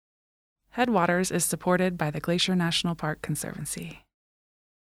Headwaters is supported by the Glacier National Park Conservancy.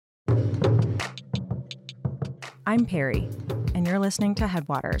 I'm Perry, and you're listening to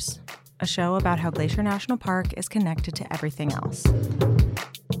Headwaters, a show about how Glacier National Park is connected to everything else.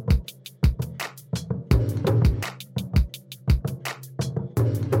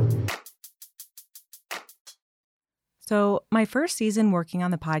 So, my first season working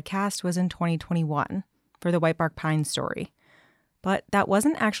on the podcast was in 2021 for the Whitebark Pine story. But that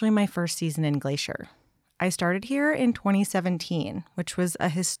wasn't actually my first season in Glacier. I started here in 2017, which was a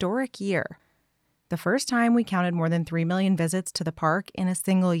historic year. The first time we counted more than 3 million visits to the park in a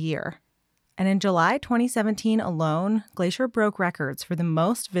single year. And in July 2017 alone, Glacier broke records for the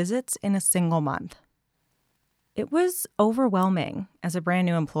most visits in a single month. It was overwhelming as a brand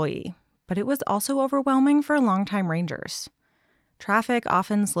new employee, but it was also overwhelming for longtime rangers. Traffic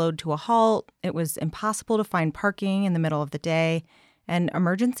often slowed to a halt, it was impossible to find parking in the middle of the day, and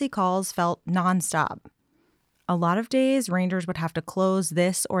emergency calls felt nonstop. A lot of days, rangers would have to close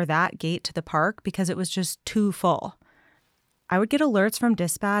this or that gate to the park because it was just too full. I would get alerts from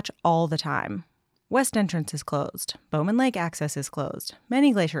dispatch all the time. West entrance is closed. Bowman Lake access is closed.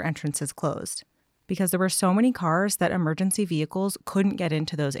 Many glacier entrances closed. Because there were so many cars that emergency vehicles couldn't get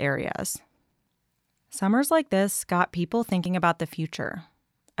into those areas. Summers like this got people thinking about the future.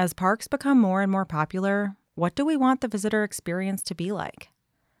 As parks become more and more popular, what do we want the visitor experience to be like?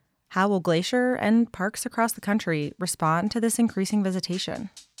 How will Glacier and parks across the country respond to this increasing visitation?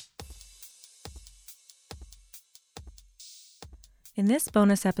 In this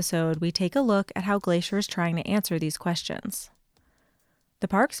bonus episode, we take a look at how Glacier is trying to answer these questions. The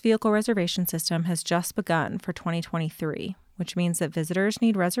park's vehicle reservation system has just begun for 2023, which means that visitors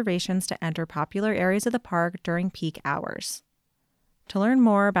need reservations to enter popular areas of the park during peak hours. To learn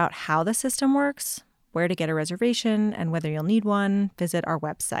more about how the system works, where to get a reservation, and whether you'll need one, visit our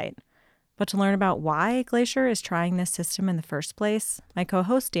website. But to learn about why Glacier is trying this system in the first place, my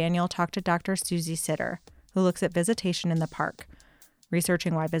co-host Daniel talked to Dr. Susie Sitter, who looks at visitation in the park,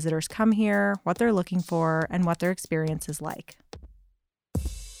 researching why visitors come here, what they're looking for, and what their experience is like.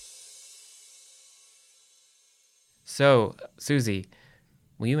 So, Susie,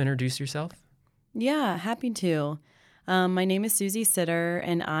 will you introduce yourself? Yeah, happy to. My name is Susie Sitter,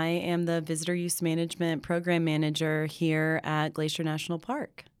 and I am the Visitor Use Management Program Manager here at Glacier National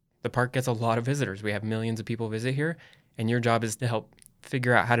Park. The park gets a lot of visitors. We have millions of people visit here, and your job is to help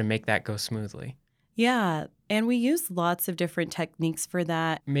figure out how to make that go smoothly. Yeah, and we use lots of different techniques for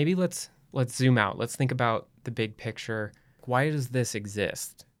that. Maybe let's zoom out. Let's think about the big picture. Why does this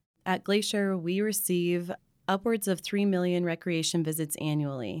exist? At Glacier, we receive upwards of 3 million recreation visits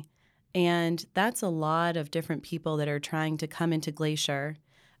annually. And that's a lot of different people that are trying to come into Glacier.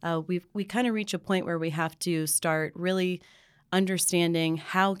 We kind of reach a point where we have to start really understanding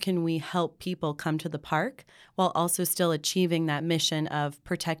how can we help people come to the park while also still achieving that mission of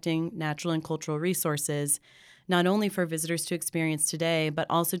protecting natural and cultural resources, not only for visitors to experience today, but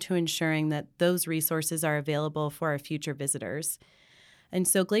also to ensuring that those resources are available for our future visitors. And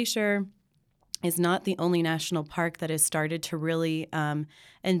so Glacier is not the only national park that has started to really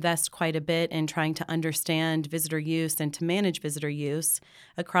invest quite a bit in trying to understand visitor use and to manage visitor use.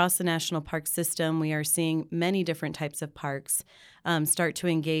 Across the national park system, we are seeing many different types of parks start to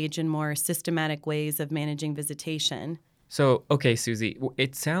engage in more systematic ways of managing visitation. So, okay, Susie,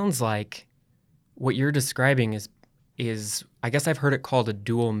 it sounds like what you're describing is, I guess I've heard it called a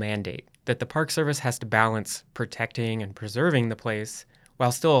dual mandate, that the Park Service has to balance protecting and preserving the place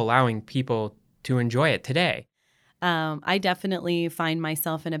while still allowing people to enjoy it today. I definitely find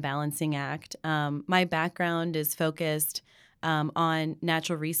myself in a balancing act. My background is focused on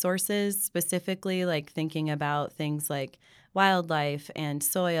natural resources, specifically like thinking about things like wildlife and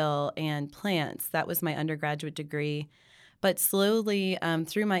soil and plants. That was my undergraduate degree. But slowly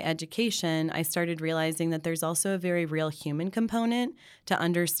through my education, I started realizing that there's also a very real human component to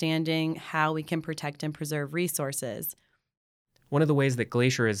understanding how we can protect and preserve resources. One of the ways that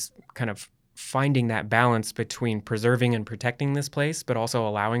Glacier is kind of finding that balance between preserving and protecting this place, but also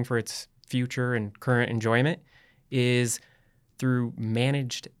allowing for its future and current enjoyment, is through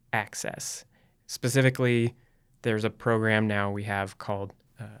managed access. Specifically, there's a program now we have called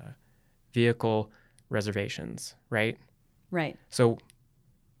Vehicle Reservations, right? Right. So,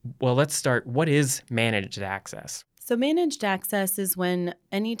 well, let's start. What is managed access? So managed access is when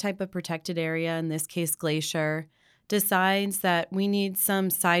any type of protected area, in this case Glacier, decides that we need some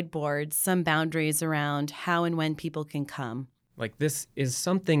sideboards, some boundaries around how and when people can come. Like, this is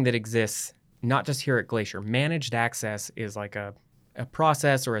something that exists not just here at Glacier. Managed access is like a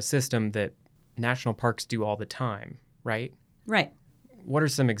process or a system that national parks do all the time, right? Right. what are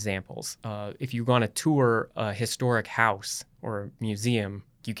some examples? If you want to tour a historic house or a museum,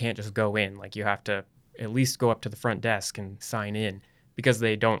 you can't just go in. Like, you have to at least go up to the front desk and sign in because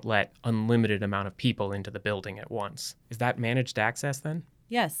they don't let unlimited amount of people into the building at once. Is that managed access then?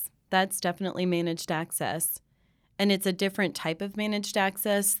 Yes, that's definitely managed access. And it's a different type of managed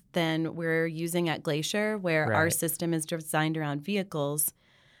access than we're using at Glacier, where our Right. system is designed around vehicles.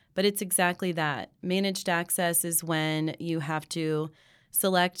 But it's exactly that. Managed access is when you have to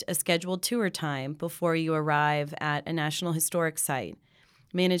select a scheduled tour time before you arrive at a National Historic Site.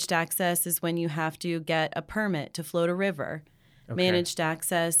 Managed access is when you have to get a permit to float a river. Okay. Managed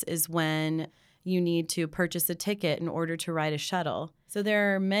access is when you need to purchase a ticket in order to ride a shuttle. So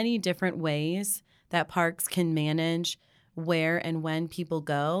there are many different ways that parks can manage where and when people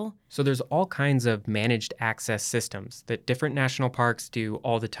go. So there's all kinds of managed access systems that different national parks do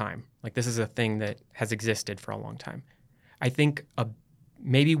all the time. Like, this is a thing that has existed for a long time. I think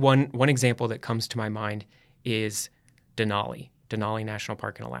maybe one example that comes to my mind is Denali National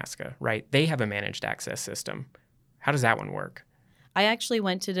Park in Alaska, right? They have a managed access system. How does that one work? I actually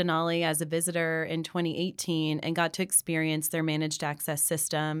went to Denali as a visitor in 2018 and got to experience their managed access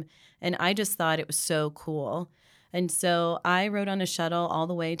system, and I just thought it was so cool. And so I rode on a shuttle all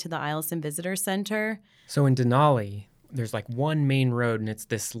the way to the Eielson Visitor Center. So in Denali, there's like one main road, and it's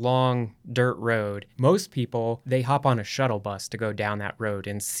this long dirt road. Most people, they hop on a shuttle bus to go down that road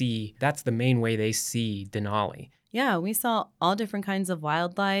and see. That's the main way they see Denali. Yeah, we saw all different kinds of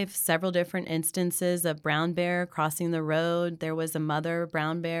wildlife, several different instances of brown bear crossing the road. There was a mother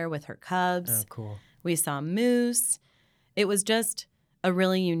brown bear with her cubs. Oh, cool. We saw moose. It was just a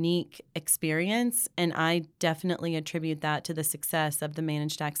really unique experience, and I definitely attribute that to the success of the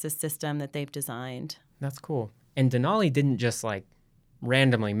managed access system that they've designed. That's cool. And Denali didn't just like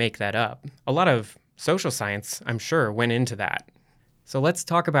randomly make that up. A lot of social science, I'm sure, went into that. So let's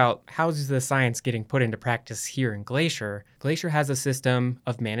talk about how's the science getting put into practice here in Glacier. Glacier has a system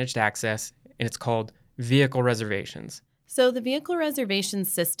of managed access, and it's called vehicle reservations. So the vehicle reservation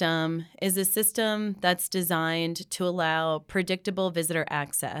system is a system that's designed to allow predictable visitor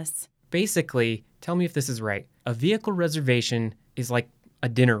access. Basically, tell me if this is right. A vehicle reservation is like a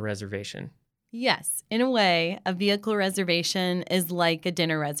dinner reservation. Yes, in a way, a vehicle reservation is like a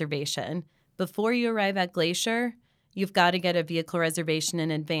dinner reservation. Before you arrive at Glacier, you've got to get a vehicle reservation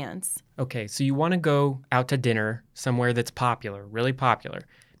in advance. Okay, so you want to go out to dinner somewhere that's popular, really popular.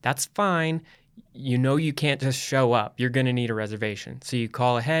 That's fine. You know you can't just show up. You're going to need a reservation. So you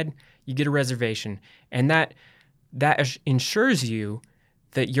call ahead, you get a reservation, and that ensures you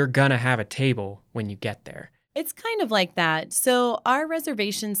that you're going to have a table when you get there. It's kind of like that. So our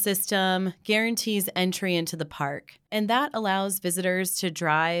reservation system guarantees entry into the park, and that allows visitors to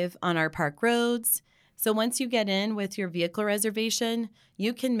drive on our park roads. So once you get in with your vehicle reservation,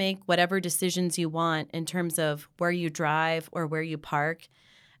 you can make whatever decisions you want in terms of where you drive or where you park.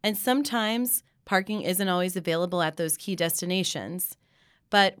 And sometimes parking isn't always available at those key destinations.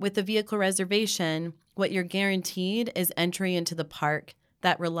 But with the vehicle reservation, what you're guaranteed is entry into the park,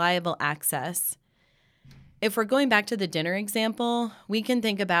 that reliable access. If we're going back to the dinner example, we can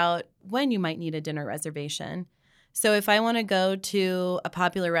think about when you might need a dinner reservation. So if I want to go to a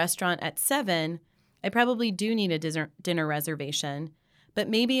popular restaurant at 7, I probably do need a dinner reservation. But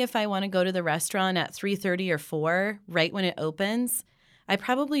maybe if I want to go to the restaurant at 3:30 or 4, right when it opens, I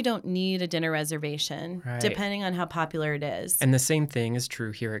probably don't need a dinner reservation, Right. depending on how popular it is. And the same thing is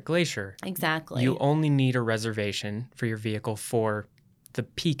true here at Glacier. Exactly. You only need a reservation for your vehicle for the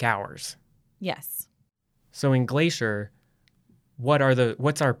peak hours. Yes. So in Glacier,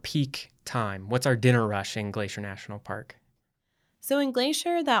 what's our peak time? What's our dinner rush in Glacier National Park? So in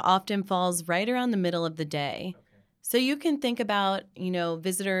Glacier, that often falls right around the middle of the day. So you can think about,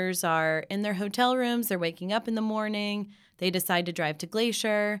 visitors are in their hotel rooms, they're waking up in the morning, they decide to drive to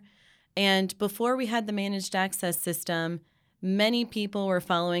Glacier. And before we had the managed access system, many people were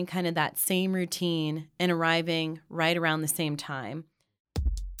following kind of that same routine and arriving right around the same time.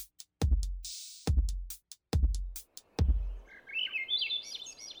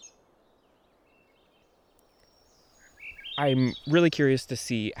 I'm really curious to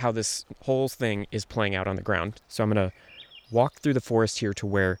see how this whole thing is playing out on the ground. So I'm going to walk through the forest here to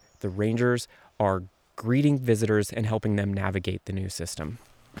where the rangers are greeting visitors and helping them navigate the new system.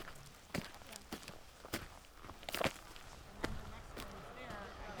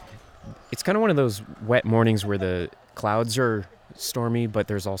 It's kind of one of those wet mornings where the clouds are stormy, but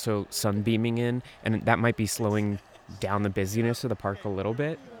there's also sun beaming in, and that might be slowing down the busyness of the park a little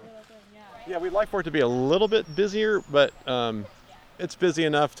bit. Yeah, we'd like for it to be a little bit busier, but it's busy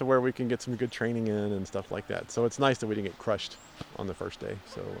enough to where we can get some good training in and stuff like that. So it's nice that we didn't get crushed on the first day.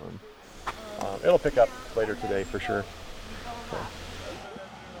 So it'll pick up later today for sure. So.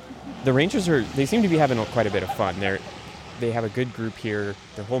 The Rangers they seem to be having quite a bit of fun. They have a good group here.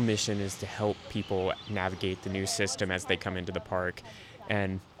 Their whole mission is to help people navigate the new system as they come into the park.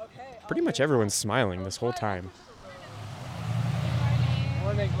 And pretty much everyone's smiling this whole time.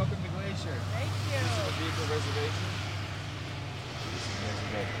 Morning, welcome to Glacier. Thank you. This is the vehicle reservation.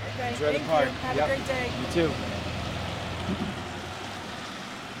 Okay, Enjoy the thank park. you. Have Yep. a great day. You too.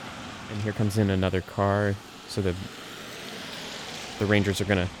 And here comes in another car. So the Rangers are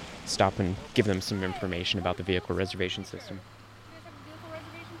going to stop and give them some information about the vehicle reservation system.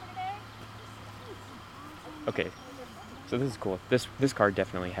 Okay, so this is cool. This car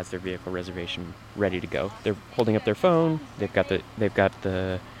definitely has their vehicle reservation ready to go. They're holding up their phone. They've got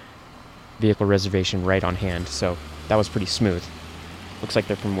the vehicle reservation right on hand. So that was pretty smooth. Looks like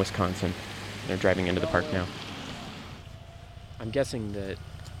they're from Wisconsin. They're driving into the park now. I'm guessing that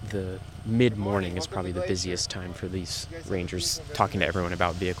the mid-morning is probably the busiest time for these Rangers talking to everyone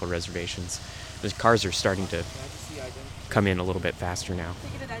about vehicle reservations. The cars are starting to come in a little bit faster now.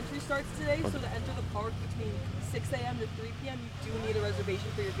 Ticketed entry starts today, so to enter the park between 6 a.m. to 3 p.m. you do need a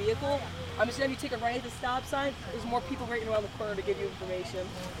reservation for your vehicle. I'm just going to take a right at the stop sign. There's more people waiting around the corner to give you information.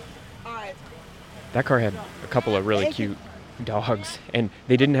 All right. That car had a couple of really cute dogs, and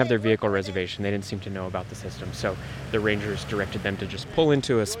they didn't have their vehicle reservation. They didn't seem to know about the system, so the Rangers directed them to just pull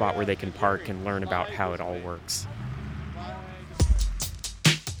into a spot where they can park and learn about how it all works.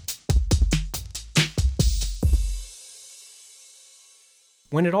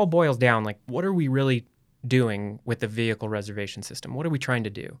 When it all boils down, like, what are we really doing with the vehicle reservation system? What are we trying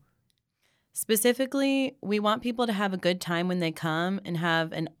to do? Specifically, we want people to have a good time when they come and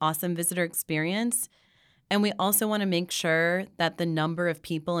have an awesome visitor experience. And we also want to make sure that the number of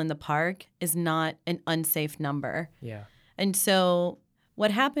people in the park is not an unsafe number. Yeah. And so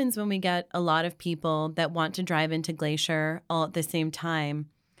what happens when we get a lot of people that want to drive into Glacier all at the same time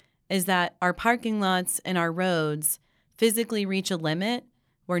is that our parking lots and our roads physically reach a limit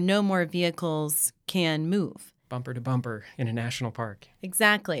where no more vehicles can move. Bumper to bumper in a national park.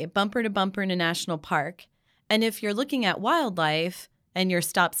 Exactly. Bumper to bumper in a national park. And if you're looking at wildlife and you're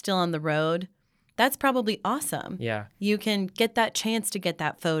stopped still on the road, that's probably awesome. Yeah. You can get that chance to get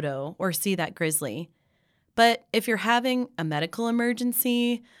that photo or see that grizzly. But if you're having a medical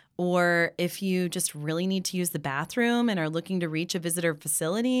emergency, or if you just really need to use the bathroom and are looking to reach a visitor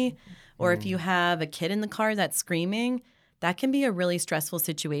facility, or if you have a kid in the car that's screaming, that can be a really stressful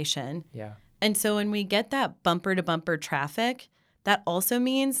situation. Yeah. And so when we get that bumper to bumper traffic, that also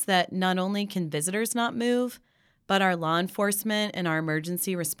means that not only can visitors not move, but our law enforcement and our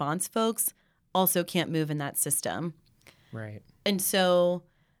emergency response folks also can't move in that system. Right. And so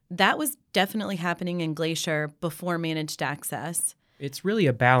that was definitely happening in Glacier before managed access. It's really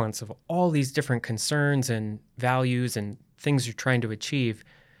a balance of all these different concerns and values and things you're trying to achieve.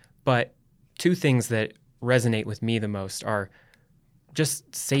 But two things that resonate with me the most are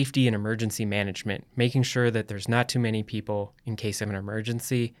just safety and emergency management, making sure that there's not too many people in case of an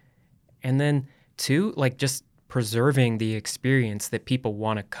emergency. And then two, like just preserving the experience that people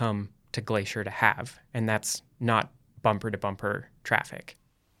want to come to Glacier to have. And that's not bumper to bumper traffic.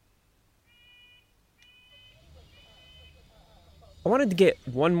 I wanted to get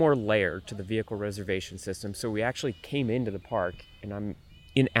one more layer to the vehicle reservation system, so we actually came into the park, and I'm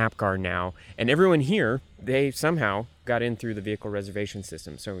in Apgar now, and everyone here, they somehow got in through the vehicle reservation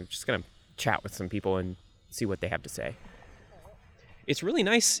system, so we're just going to chat with some people and see what they have to say. It's really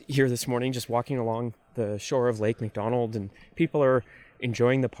nice here this morning, just walking along the shore of Lake McDonald, and people are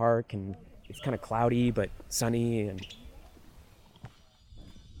enjoying the park, and it's kind of cloudy but sunny. And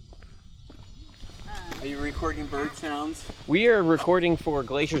Are you recording bird sounds? we are recording for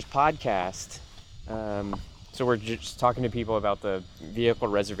Glacier's podcast. So we're just talking to people about the vehicle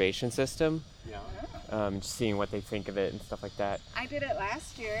reservation system, just seeing what they think of it and stuff like that. I did it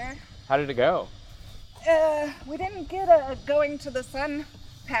last year. How did it go? We didn't get a going to the sun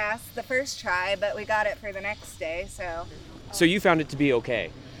pass the first try, but we got it for the next day, so. So you found it to be okay?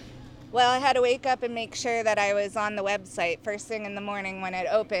 Well, I had to wake up and make sure that I was on the website first thing in the morning when it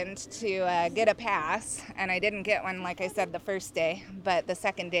opened to get a pass, and I didn't get one, like I said, the first day, but the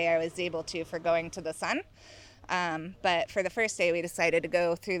second day I was able to for going to the sun. But for the first day, we decided to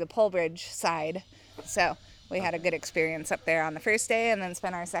go through the Polebridge side, so we had a good experience up there on the first day and then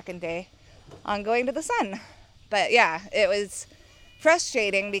spent our second day on going to the sun. But yeah, it was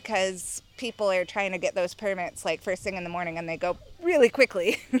frustrating because people are trying to get those permits like first thing in the morning and they go really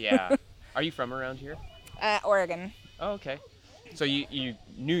quickly. Yeah. Are you from around here? Oregon. Oh, okay. So you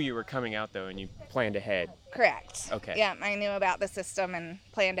knew you were coming out, though, and you planned ahead. Correct. Okay. Yeah, I knew about the system and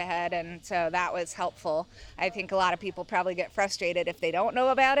planned ahead, and so that was helpful. I think a lot of people probably get frustrated if they don't know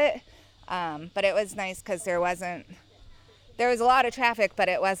about it, but it was nice because there was a lot of traffic, but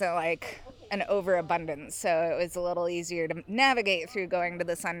it wasn't like an overabundance, so it was a little easier to navigate through going to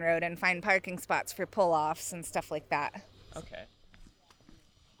the Sun Road and find parking spots for pull-offs and stuff like that. Okay.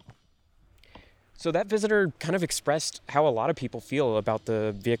 So that visitor kind of expressed how a lot of people feel about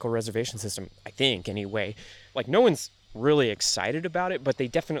the vehicle reservation system, I think, anyway. Like, no one's really excited about it, but they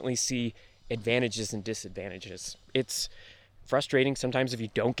definitely see advantages and disadvantages. It's frustrating sometimes if you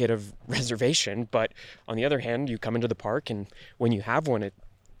don't get a reservation, but on the other hand, you come into the park, and when you have one,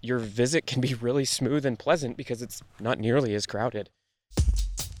 your visit can be really smooth and pleasant because it's not nearly as crowded.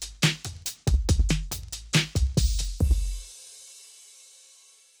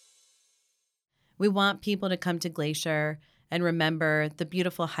 We want people to come to Glacier and remember the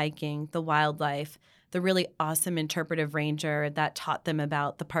beautiful hiking, the wildlife, the really awesome interpretive ranger that taught them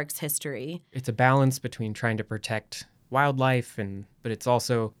about the park's history. It's a balance between trying to protect wildlife, but it's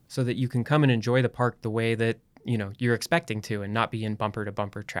also so that you can come and enjoy the park the way that, you're expecting to and not be in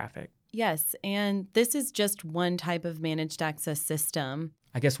bumper-to-bumper traffic. Yes, and this is just one type of managed access system.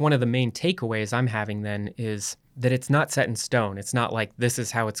 I guess one of the main takeaways I'm having then is that it's not set in stone. It's not like this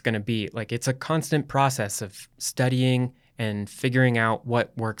is how it's going to be. Like, it's a constant process of studying and figuring out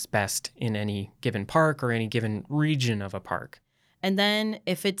what works best in any given park or any given region of a park. And then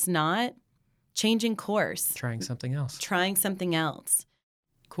if it's not, changing course. Trying something else.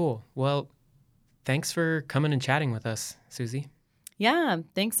 Cool. Well, thanks for coming and chatting with us, Susie. Yeah,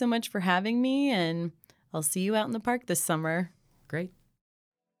 thanks so much for having me, and I'll see you out in the park this summer. Great.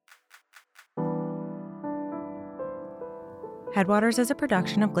 Headwaters is a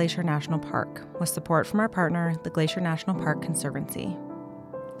production of Glacier National Park, with support from our partner, the Glacier National Park Conservancy.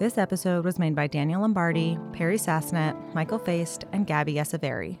 This episode was made by Daniel Lombardi, Perry Sassnet, Michael Feist, and Gabby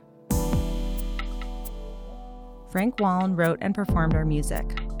Esavari. Frank Wallen wrote and performed our music.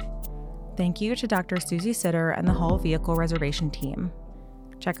 Thank you to Dr. Susie Sitter and the whole vehicle reservation team.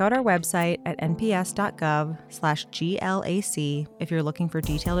 Check out our website at nps.gov/GLAC if you're looking for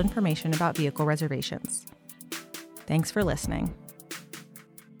detailed information about vehicle reservations. Thanks for listening.